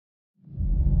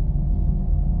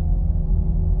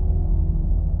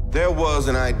There was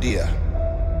an idea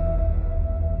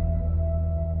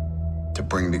to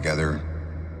bring together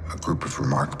a group of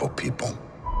remarkable people.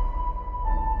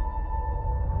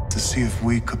 To see if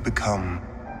we could become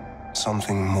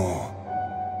something more.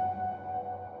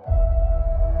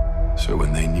 So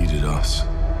when they needed us,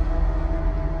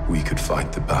 we could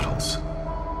fight the battles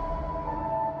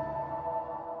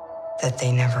that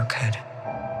they never could.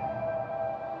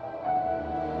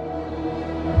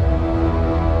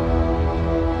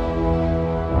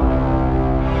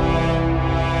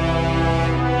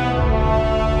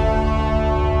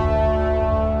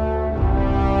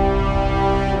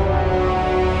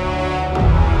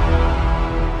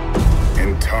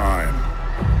 In time,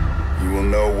 you will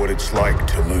know what it's like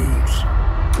to lose.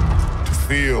 To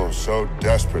feel so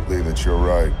desperately that you're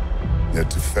right, yet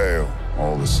to fail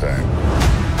all the same.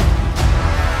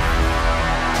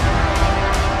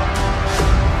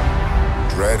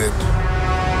 Dread it.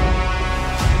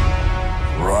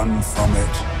 Run from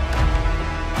it.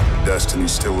 Destiny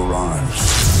still arrives.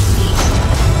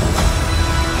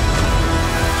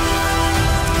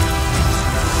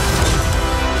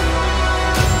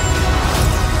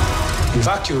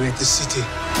 Evacuate the city.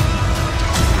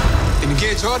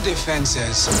 Engage all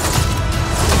defenses.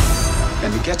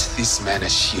 And get this man a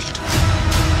shield.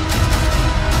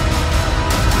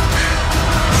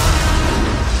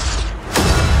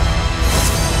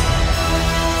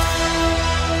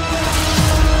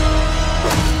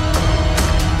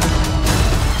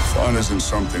 Fun isn't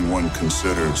something one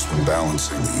considers when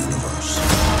balancing the universe.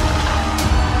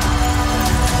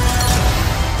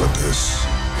 But this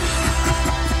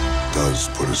does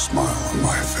put a smile on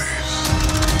my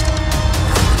face.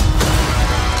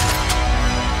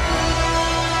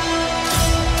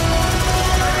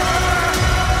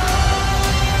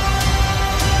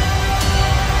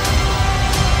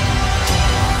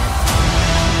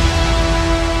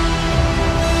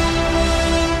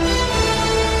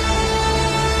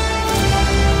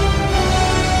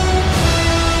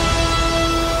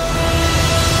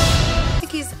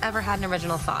 Ever had an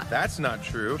original thought. That's not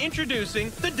true.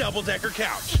 Introducing the double-decker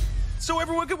couch, so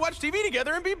everyone could watch TV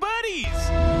together and be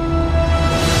buddies.